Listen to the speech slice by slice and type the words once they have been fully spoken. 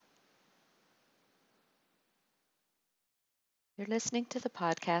You're listening to the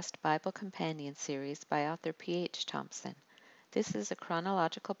podcast Bible Companion series by author P.H. Thompson. This is a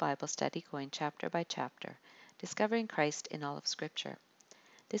chronological Bible study going chapter by chapter, discovering Christ in all of Scripture.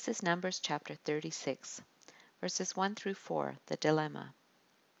 This is Numbers chapter 36, verses 1 through 4, the dilemma.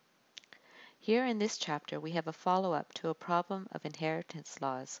 Here in this chapter we have a follow-up to a problem of inheritance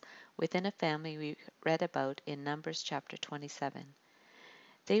laws within a family we read about in Numbers chapter 27.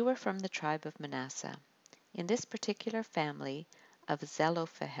 They were from the tribe of Manasseh. In this particular family of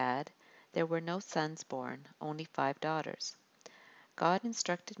Zelophehad, there were no sons born, only 5 daughters. God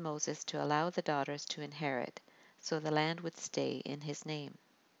instructed Moses to allow the daughters to inherit, so the land would stay in his name.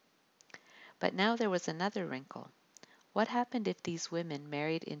 But now there was another wrinkle. What happened if these women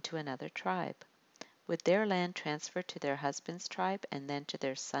married into another tribe? Would their land transfer to their husband's tribe and then to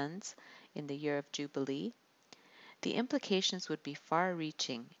their sons in the year of Jubilee? The implications would be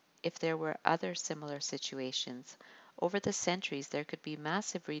far-reaching. If there were other similar situations, over the centuries there could be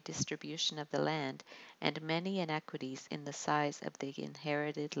massive redistribution of the land and many inequities in the size of the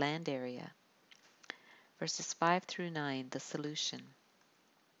inherited land area. Verses 5 through 9, the solution.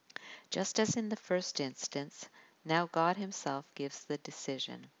 Just as in the first instance, now God himself gives the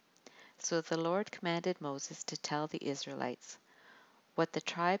decision. So the Lord commanded Moses to tell the Israelites, "What the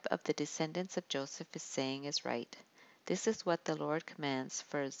tribe of the descendants of Joseph is saying is right. This is what the Lord commands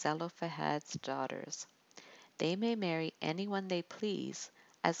for Zelophehad's daughters. They may marry anyone they please,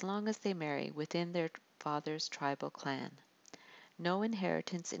 as long as they marry within their father's tribal clan. No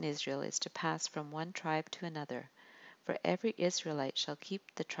inheritance in Israel is to pass from one tribe to another, for every Israelite shall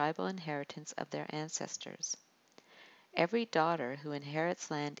keep the tribal inheritance of their ancestors. Every daughter who inherits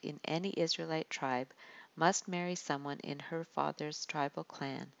land in any Israelite tribe must marry someone in her father's tribal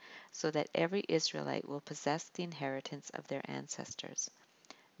clan, so that every Israelite will possess the inheritance of their ancestors.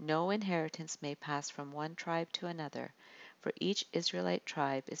 No inheritance may pass from one tribe to another, for each Israelite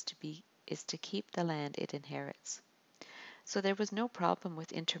tribe is to keep the land it inherits." So there was no problem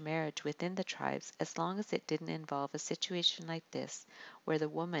with intermarriage within the tribes as long as it didn't involve a situation like this, where the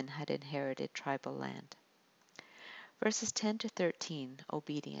woman had inherited tribal land. Verses 10 to 13,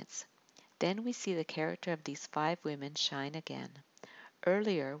 obedience. Then we see the character of these 5 women shine again.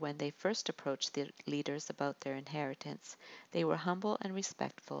 Earlier, when they first approached the leaders about their inheritance, they were humble and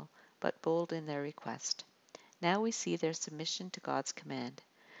respectful, but bold in their request. Now we see their submission to God's command.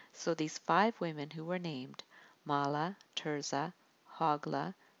 So these 5 women who were named, Mahlah, Tirzah,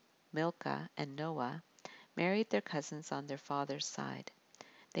 Hoglah, Milcah, and Noah, married their cousins on their father's side.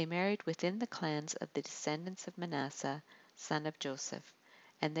 They married within the clans of the descendants of Manasseh, son of Joseph,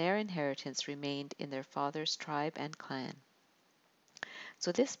 and their inheritance remained in their father's tribe and clan.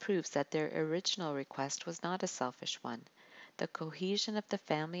 So this proves that their original request was not a selfish one. The cohesion of the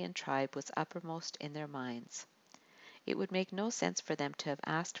family and tribe was uppermost in their minds. It would make no sense for them to have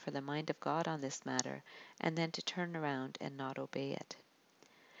asked for the mind of God on this matter and then to turn around and not obey it.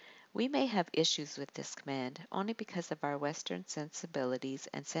 We may have issues with this command only because of our Western sensibilities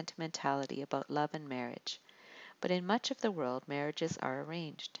and sentimentality about love and marriage, but in much of the world marriages are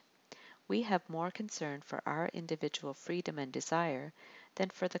arranged. We have more concern for our individual freedom and desire than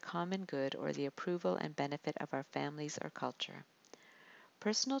for the common good or the approval and benefit of our families or culture.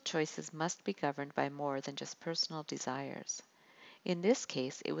 Personal choices must be governed by more than just personal desires. In this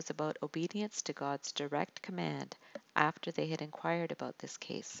case, it was about obedience to God's direct command after they had inquired about this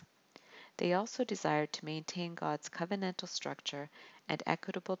case. They also desired to maintain God's covenantal structure and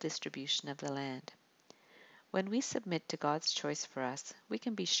equitable distribution of the land. When we submit to God's choice for us, we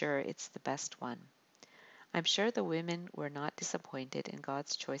can be sure it's the best one. I'm sure the women were not disappointed in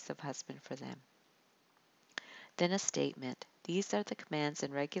God's choice of husband for them. Then a statement. These are the commands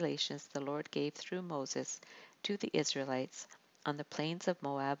and regulations the Lord gave through Moses to the Israelites on the plains of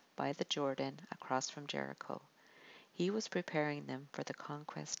Moab by the Jordan across from Jericho. He was preparing them for the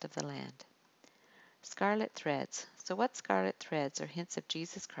conquest of the land. Scarlet threads. So what scarlet threads or hints of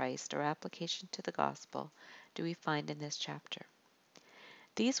Jesus Christ or application to the gospel do we find in this chapter?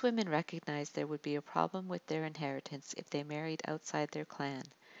 These women recognized there would be a problem with their inheritance if they married outside their clan,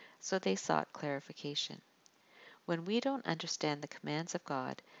 so they sought clarification. When we don't understand the commands of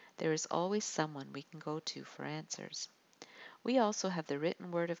God, there is always someone we can go to for answers. We also have the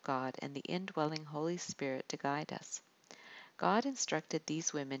written word of God and the indwelling Holy Spirit to guide us. God instructed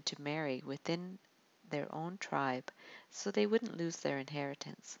these women to marry within their own tribe so they wouldn't lose their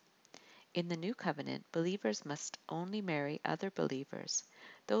inheritance. In the new covenant, believers must only marry other believers,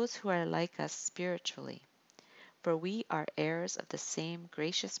 those who are like us spiritually, for we are heirs of the same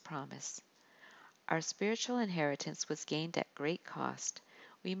gracious promise. Our spiritual inheritance was gained at great cost.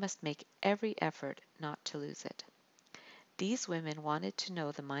 We must make every effort not to lose it. These women wanted to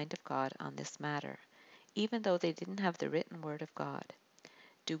know the mind of God on this matter, even though they didn't have the written word of God.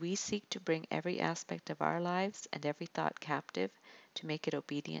 Do we seek to bring every aspect of our lives and every thought captive to make it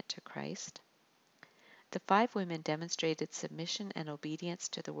obedient to Christ? The 5 women demonstrated submission and obedience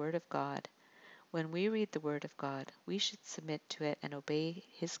to the Word of God. When we read the Word of God, we should submit to it and obey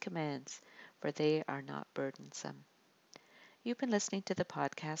His commands, for they are not burdensome. You've been listening to the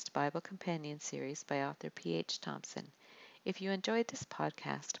podcast Bible Companion series by author P.H. Thompson. If you enjoyed this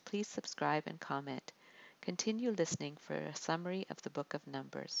podcast, please subscribe and comment. Continue listening for a summary of the book of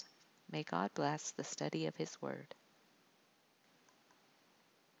Numbers. May God bless the study of His Word.